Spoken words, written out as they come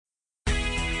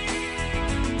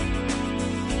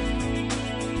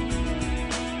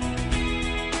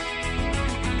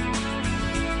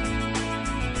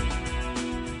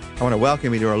I want to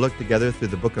welcome you to our look together through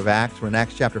the book of Acts. We're in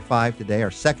Acts chapter 5 today,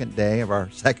 our second day of our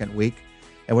second week.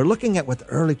 And we're looking at what the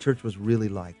early church was really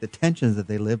like, the tensions that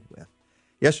they lived with.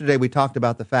 Yesterday we talked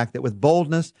about the fact that with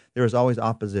boldness, there is always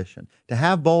opposition. To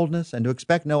have boldness and to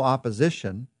expect no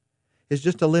opposition is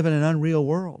just to live in an unreal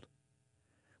world.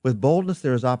 With boldness,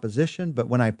 there is opposition, but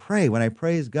when I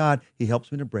praise God, He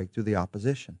helps me to break through the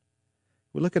opposition.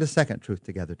 We'll look at a second truth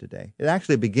together today. It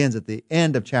actually begins at the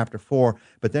end of chapter 4,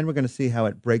 but then we're going to see how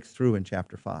it breaks through in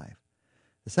chapter 5.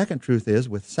 The second truth is,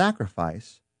 with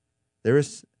sacrifice, there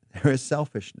is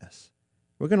selfishness.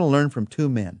 We're going to learn from two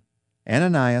men,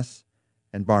 Ananias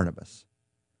and Barnabas.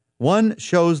 One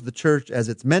shows the church as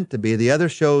it's meant to be. The other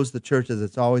shows the church as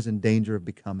it's always in danger of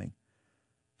becoming.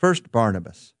 First,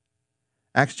 Barnabas.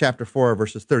 Acts chapter 4,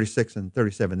 verses 36 and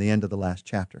 37, the end of the last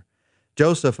chapter.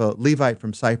 Joseph, a Levite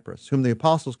from Cyprus, whom the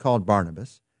apostles called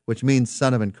Barnabas, which means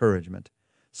son of encouragement,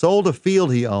 sold a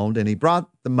field he owned, and he brought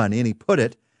the money and he put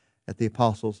it at the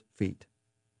apostles' feet.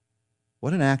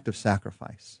 What an act of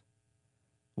sacrifice.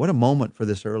 What a moment for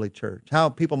this early church. How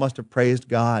people must have praised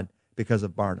God because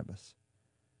of Barnabas.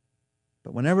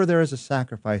 But whenever there is a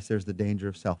sacrifice, there's the danger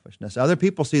of selfishness. Other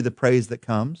people see the praise that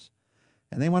comes,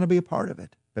 and they want to be a part of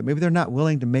it. But maybe they're not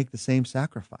willing to make the same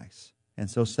sacrifice. And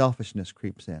so selfishness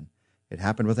creeps in. It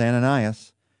happened with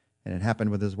Ananias, and it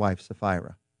happened with his wife,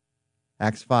 Sapphira.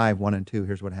 Acts 5, 1 and 2,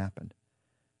 here's what happened.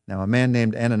 Now a man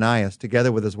named Ananias, together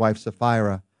with his wife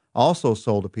Sapphira, also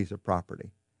sold a piece of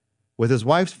property. With his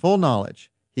wife's full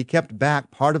knowledge, he kept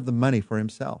back part of the money for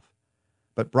himself,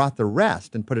 but brought the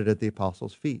rest and put it at the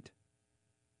apostles' feet.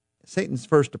 Satan's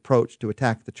first approach to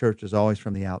attack the church is always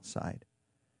from the outside.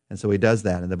 And so he does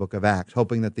that in the book of Acts,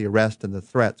 hoping that the arrest and the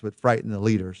threats would frighten the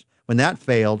leaders. When that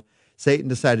failed, Satan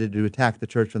decided to attack the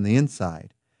church from the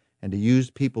inside and to use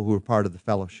people who were part of the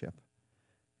fellowship.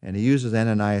 And he uses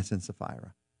Ananias and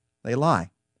Sapphira. They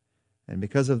lie. And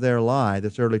because of their lie,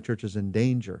 this early church is in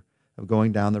danger of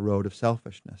going down the road of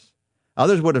selfishness.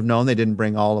 Others would have known they didn't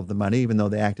bring all of the money, even though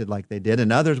they acted like they did,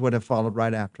 and others would have followed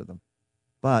right after them.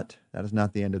 But that is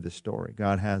not the end of this story.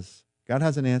 God has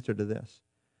an answer to this.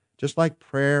 Just like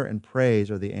prayer and praise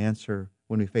are the answer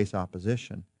when we face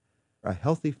opposition, a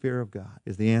healthy fear of God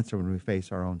is the answer when we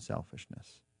face our own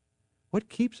selfishness. What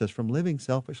keeps us from living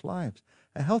selfish lives?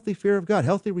 A healthy fear of God,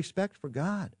 healthy respect for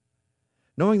God,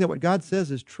 knowing that what God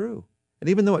says is true. And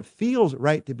even though it feels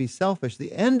right to be selfish,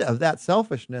 the end of that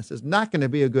selfishness is not going to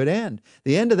be a good end.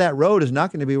 The end of that road is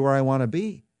not going to be where I want to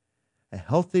be. A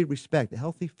healthy respect, a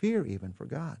healthy fear even for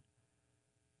God.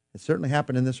 It certainly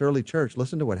happened in this early church.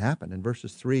 Listen to what happened in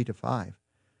verses 3 to 5.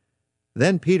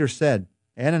 Then Peter said,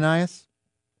 Ananias,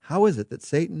 how is it that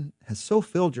Satan has so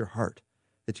filled your heart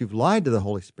that you've lied to the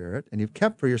Holy Spirit and you've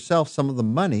kept for yourself some of the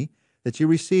money that you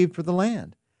received for the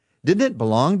land? Didn't it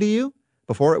belong to you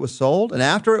before it was sold? And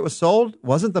after it was sold,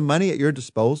 wasn't the money at your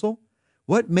disposal?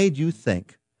 What made you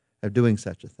think of doing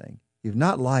such a thing? You've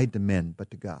not lied to men, but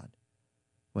to God.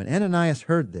 When Ananias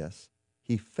heard this,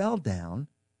 he fell down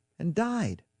and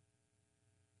died.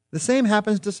 The same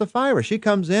happens to Sapphira. She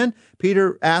comes in.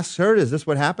 Peter asks her, is this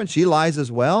what happened? She lies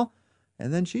as well.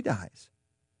 And then she dies.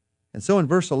 And so in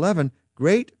verse 11,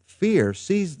 great fear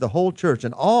seized the whole church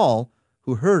and all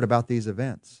who heard about these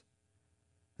events.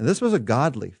 And this was a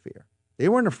godly fear. They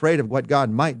weren't afraid of what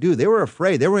God might do. They were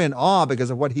afraid. They were in awe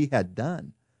because of what he had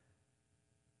done.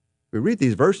 We read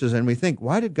these verses and we think,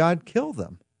 why did God kill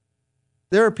them?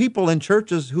 There are people in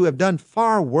churches who have done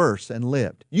far worse and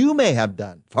lived. You may have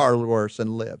done far worse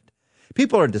and lived.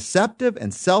 People are deceptive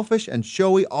and selfish and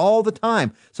showy all the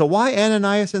time. So why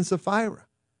Ananias and Sapphira?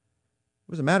 It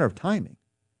was a matter of timing.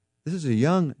 This is a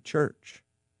young church.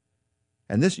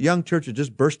 And this young church is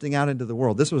just bursting out into the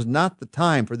world. This was not the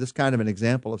time for this kind of an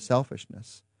example of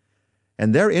selfishness.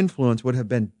 And their influence would have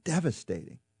been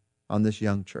devastating on this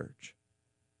young church.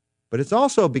 But it's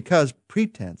also because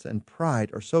pretense and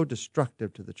pride are so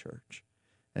destructive to the church.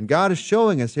 And God is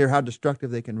showing us here how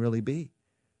destructive they can really be.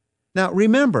 Now,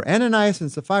 remember, Ananias and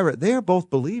Sapphira, they are both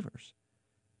believers.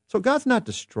 So God's not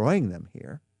destroying them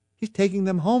here. He's taking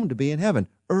them home to be in heaven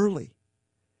early.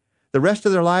 The rest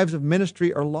of their lives of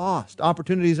ministry are lost.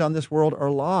 Opportunities on this world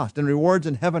are lost, and rewards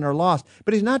in heaven are lost.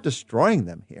 But he's not destroying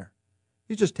them here.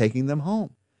 He's just taking them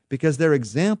home because their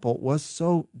example was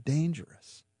so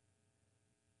dangerous.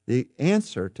 The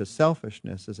answer to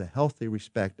selfishness is a healthy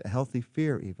respect, a healthy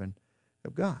fear even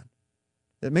of God.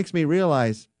 It makes me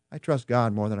realize I trust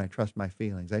God more than I trust my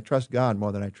feelings. I trust God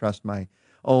more than I trust my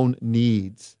own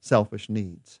needs, selfish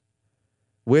needs.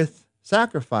 With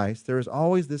sacrifice, there is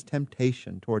always this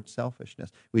temptation towards selfishness.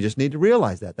 We just need to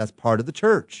realize that. That's part of the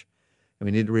church. And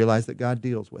we need to realize that God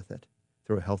deals with it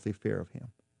through a healthy fear of him.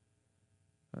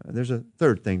 There's a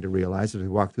third thing to realize as we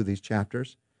walk through these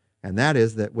chapters, and that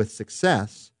is that with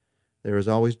success, there is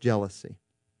always jealousy.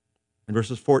 In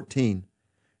verses 14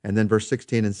 and then verse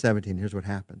 16 and 17, here's what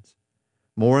happens.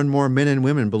 More and more men and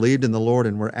women believed in the Lord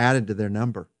and were added to their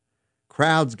number.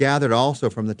 Crowds gathered also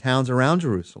from the towns around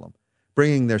Jerusalem,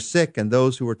 bringing their sick and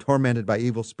those who were tormented by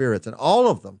evil spirits, and all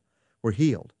of them were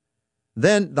healed.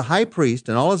 Then the high priest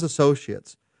and all his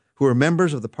associates, who were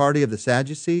members of the party of the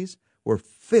Sadducees, were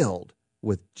filled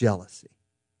with jealousy.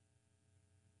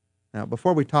 Now,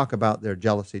 before we talk about their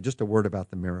jealousy, just a word about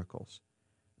the miracles.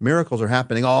 Miracles are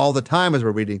happening all the time as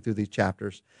we're reading through these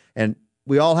chapters. And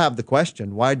we all have the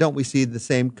question, why don't we see the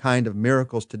same kind of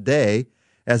miracles today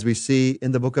as we see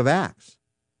in the book of Acts?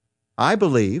 I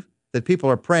believe that people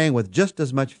are praying with just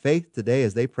as much faith today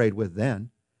as they prayed with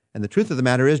then. And the truth of the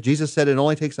matter is, Jesus said it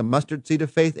only takes a mustard seed of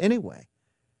faith anyway.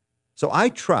 So I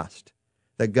trust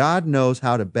that God knows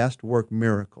how to best work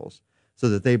miracles so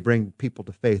that they bring people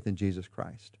to faith in Jesus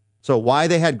Christ. So why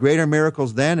they had greater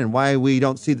miracles then and why we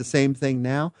don't see the same thing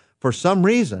now? For some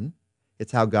reason,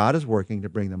 it's how God is working to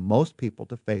bring the most people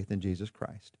to faith in Jesus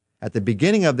Christ. At the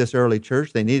beginning of this early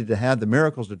church, they needed to have the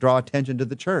miracles to draw attention to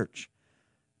the church.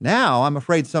 Now, I'm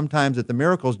afraid sometimes that the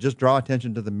miracles just draw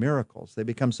attention to the miracles. They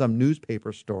become some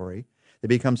newspaper story. They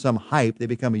become some hype. They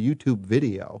become a YouTube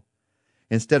video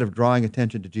instead of drawing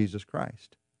attention to Jesus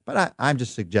Christ. But I'm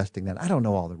just suggesting that. I don't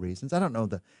know all the reasons. I don't know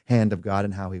the hand of God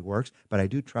and how he works, but I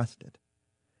do trust it.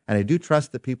 And I do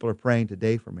trust that people are praying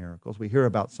today for miracles. We hear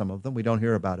about some of them. We don't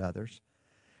hear about others.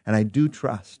 And I do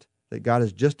trust that God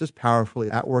is just as powerfully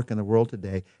at work in the world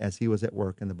today as he was at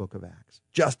work in the book of Acts.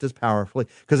 Just as powerfully,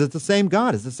 because it's the same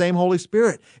God. It's the same Holy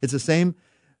Spirit. It's the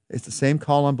same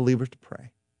call on believers to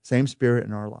pray. Same Spirit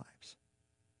in our lives.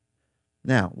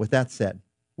 Now, with that said,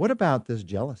 what about this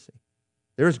jealousy?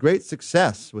 There is great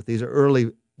success with these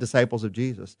early disciples of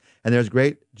Jesus, and there's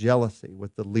great jealousy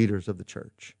with the leaders of the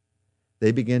church.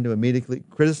 They begin to immediately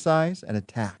criticize and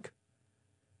attack.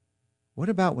 What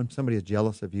about when somebody is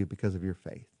jealous of you because of your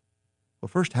faith? Well,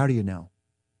 first, how do you know?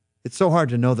 It's so hard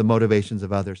to know the motivations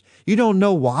of others. You don't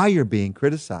know why you're being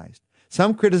criticized.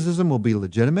 Some criticism will be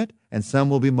legitimate, and some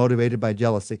will be motivated by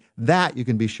jealousy. That you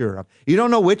can be sure of. You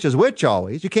don't know which is which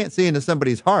always. You can't see into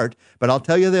somebody's heart, but I'll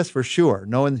tell you this for sure.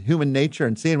 Knowing human nature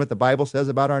and seeing what the Bible says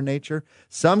about our nature,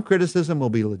 some criticism will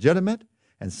be legitimate,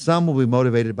 and some will be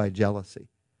motivated by jealousy.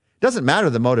 It doesn't matter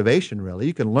the motivation, really.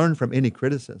 You can learn from any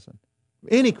criticism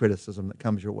that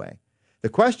comes your way. The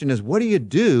question is, what do you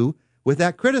do with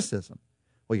that criticism?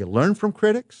 Well, you learn from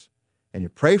critics, and you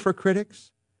pray for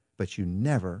critics, but you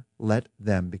never let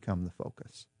them become the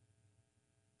focus.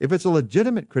 If it's a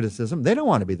legitimate criticism, they don't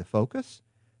want to be the focus.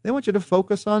 They want you to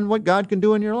focus on what God can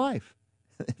do in your life.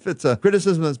 If it's a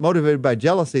criticism that's motivated by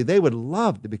jealousy, they would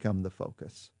love to become the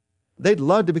focus. They'd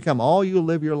love to become all you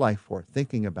live your life for,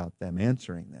 thinking about them,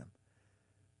 answering them.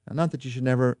 Now, not that you should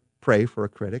never pray for a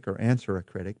critic or answer a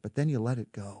critic, but then you let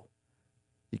it go.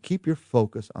 You keep your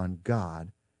focus on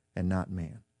God and not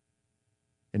man.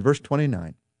 In verse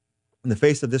 29, in the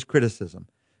face of this criticism,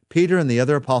 Peter and the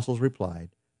other apostles replied,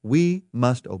 "We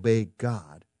must obey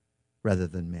God rather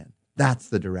than men." That's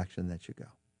the direction that you go.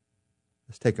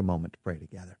 Let's take a moment to pray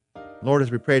together. Lord, as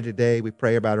we pray today, we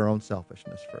pray about our own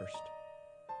selfishness first.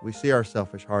 We see our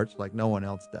selfish hearts like no one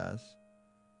else does.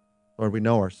 Lord, we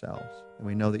know ourselves, and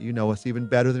we know that you know us even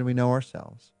better than we know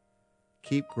ourselves.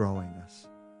 Keep growing us.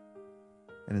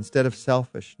 And instead of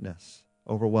selfishness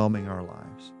overwhelming our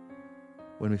lives,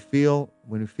 when we feel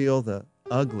the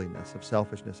ugliness of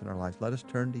selfishness in our lives, let us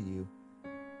turn to you.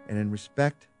 And in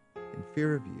respect and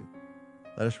fear of you,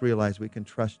 let us realize we can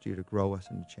trust you to grow us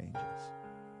and to change us.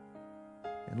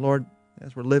 And Lord,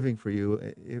 as we're living for you,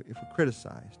 if we're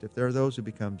criticized, if there are those who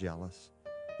become jealous,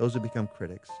 those who become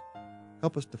critics,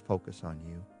 help us to focus on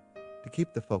you, to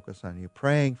keep the focus on you,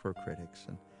 praying for critics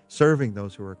and serving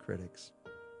those who are critics,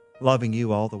 loving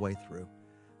you all the way through,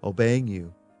 obeying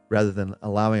you, rather than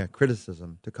allowing a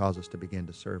criticism to cause us to begin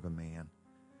to serve a man,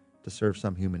 to serve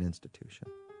some human institution.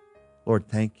 Lord,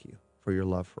 thank you for your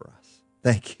love for us.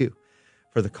 Thank you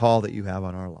for the call that you have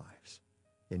on our lives.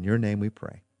 In your name we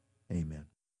pray. Amen.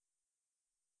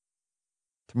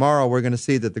 Tomorrow we're going to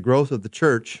see that the growth of the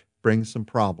church brings some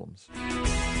problems.